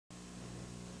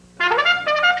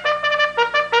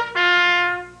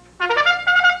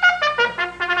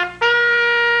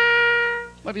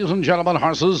Ladies and gentlemen,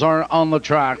 horses are on the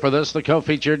track for this, the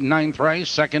co-featured ninth race,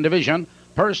 second division,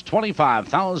 purse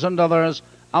 $25,000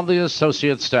 of the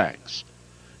Associate Stakes.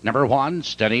 Number 1,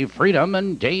 Steady Freedom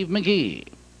and Dave Magee.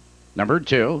 Number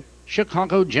 2,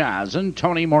 Chicago Jazz and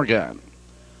Tony Morgan.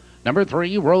 Number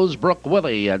 3, Rosebrook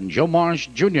Willie and Joe Marsh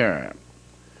Jr.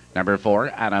 Number 4,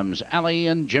 Adams Alley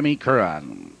and Jimmy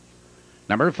Curran.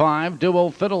 Number 5,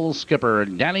 Dual Fiddle Skipper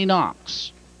Danny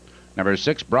Knox. Number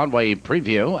 6, Broadway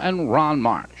Preview and Ron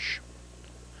Marsh.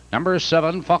 Number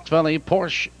 7, Fox Valley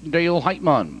Porsche Dale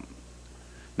Heitman.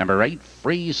 Number 8,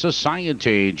 Free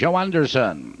Society Joe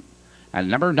Anderson. And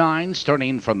number 9,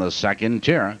 starting from the second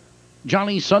tier,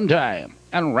 Johnny Sunday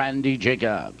and Randy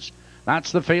Jacobs.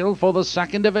 That's the field for the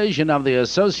second division of the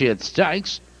Associate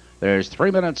Stakes. There's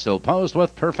 3 minutes still post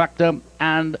with Perfecta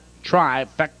and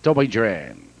Trifecta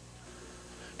wagering.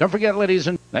 Don't forget, ladies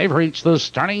and they've reached the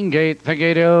starting gate. The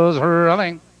gate is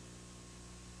running.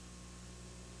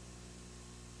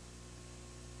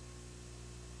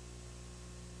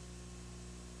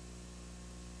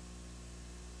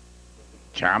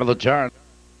 Time of the turn.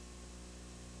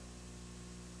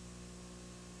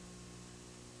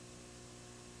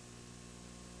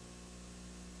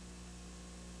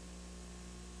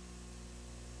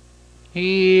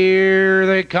 Here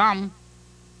they come.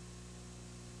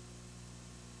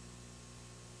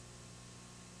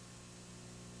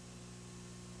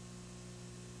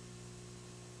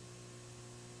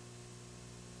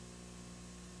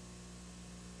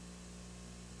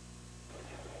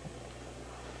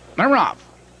 They're off.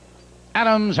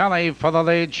 Adams Alley for the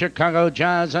lead, Chicago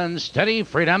Jazz and Steady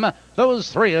Freedom.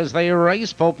 Those three as they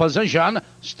race for position.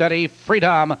 Steady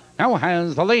Freedom now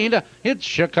has the lead. It's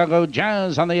Chicago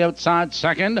Jazz on the outside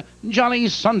second. Johnny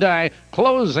Sunday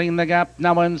closing the gap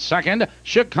now in second.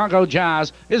 Chicago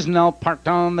Jazz is now parked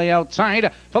on the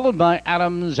outside, followed by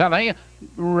Adams Alley,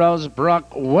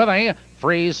 Rosebrook Willie,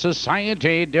 Free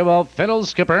Society, Dual Fiddle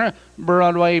Skipper,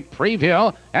 Broadway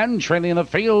Preview, and trailing the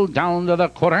field down to the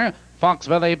quarter, Fox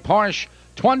Valley Porsche,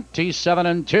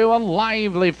 27-2, a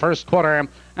lively first quarter,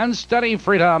 and Steady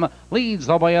Freedom leads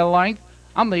the way a length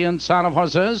on the inside of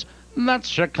horses. That's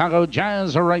Chicago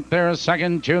Jazz right there,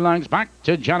 second, 2 lengths back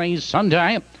to Johnny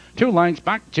Sunday, 2 lengths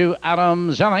back to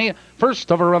Adams Alley.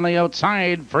 First over on the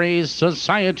outside, Free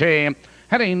Society.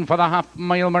 Heading for the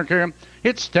half-mile marker,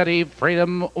 it's Steady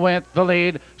Freedom with the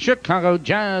lead. Chicago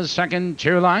Jazz second,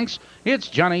 2 lengths. It's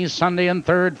Johnny Sunday in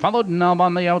third, followed now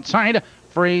on the outside,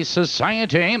 Free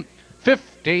Society.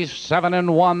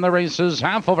 57-1, the race is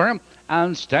half over,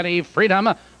 and Steady Freedom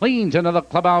leans into the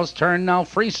clubhouse turn now.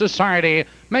 Free Society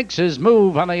makes his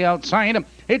move on the outside.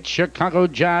 It's Chicago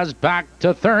Jazz back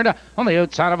to third. On the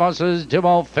outside of horses,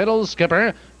 Dual Fiddle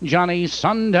Skipper, Johnny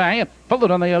Sunday,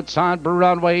 followed on the outside,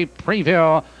 Broadway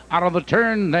Preview. Out of the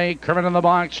turn, they curve it in the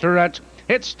box stretch.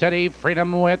 It's Steady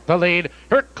Freedom with the lead.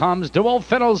 Here comes Dual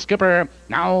Fiddle Skipper,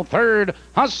 now third.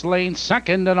 Hustling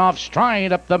second, and off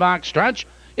stride up the back stretch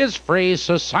is Free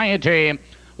Society.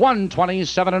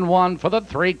 127-1 for the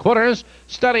 3 quarters.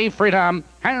 Steady Freedom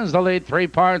has the lead 3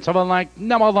 parts of a length,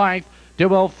 now a length.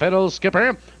 Dual Fiddle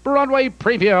Skipper, Broadway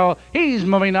Preview, he's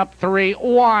moving up 3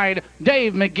 wide.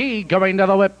 Dave Magee going to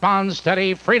the whip on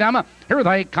Steady Freedom. Here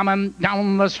they coming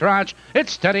down the stretch.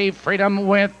 It's Steady Freedom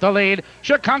with the lead.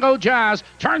 Chicago Jazz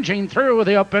charging through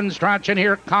the open stretch, and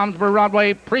here comes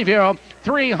Broadway Preview.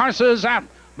 3 horses at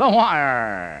the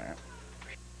wire.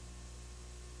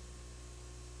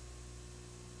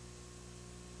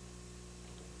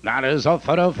 That is a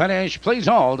photo finish. Please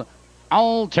hold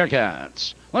all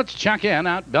tickets. Let's check in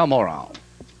at Balmoral.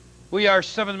 We are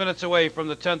 7 minutes away from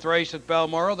the 10th race at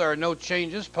Balmoral. There are no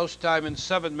changes. Post time in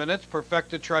 7 minutes.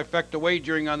 Perfecta trifecta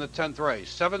wagering on the 10th race.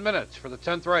 7 minutes for the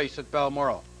 10th race at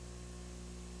Balmoral.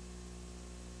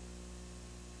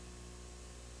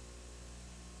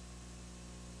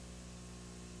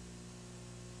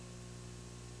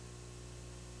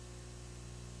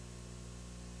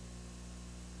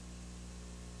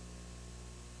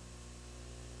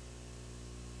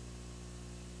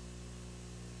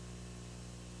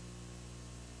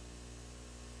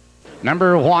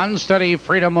 Number 1, Steady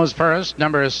Freedom was first.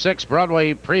 Number 6,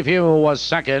 Broadway Preview was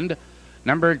second.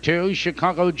 Number 2,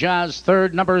 Chicago Jazz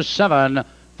third. Number 7,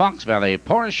 Fox Valley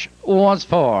Porsche was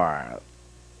fourth.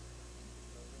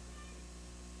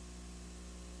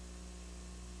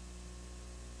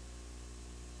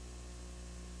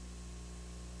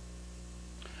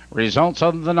 Results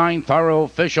of the 9th are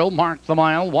official. Mark the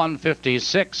mile,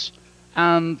 156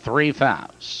 and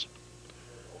 3/5.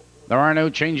 There are no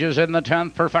changes in the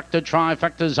 10th. Perfecta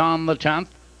trifectas on the 10th.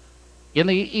 In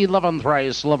the 11th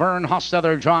race, Laverne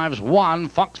Hostetler drives 1,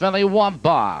 Fox Valley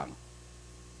Wovbog.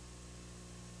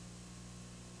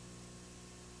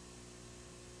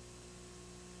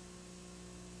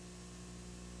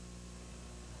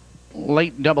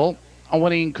 late double, a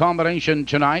winning combination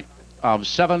tonight of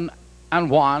 7 and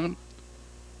 1.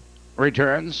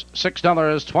 Returns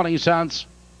 $6.20,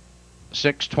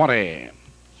 $6.20.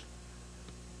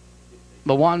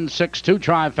 The 1-6-2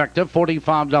 trifecta,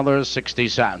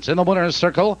 $45.60. In the winner's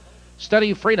circle,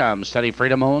 Steady Freedom. Steady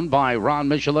Freedom owned by Ron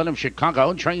Michelin of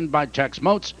Chicago, trained by Tex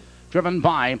Moats, driven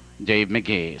by Dave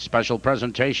Magee. Special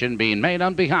presentation being made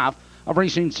on behalf of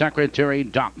Racing Secretary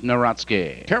Doc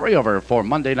Narutsky. Carryover for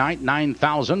Monday night,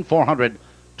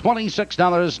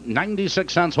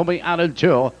 $9,426.96 will be added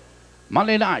to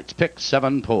Monday night's Pick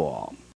 7 pool.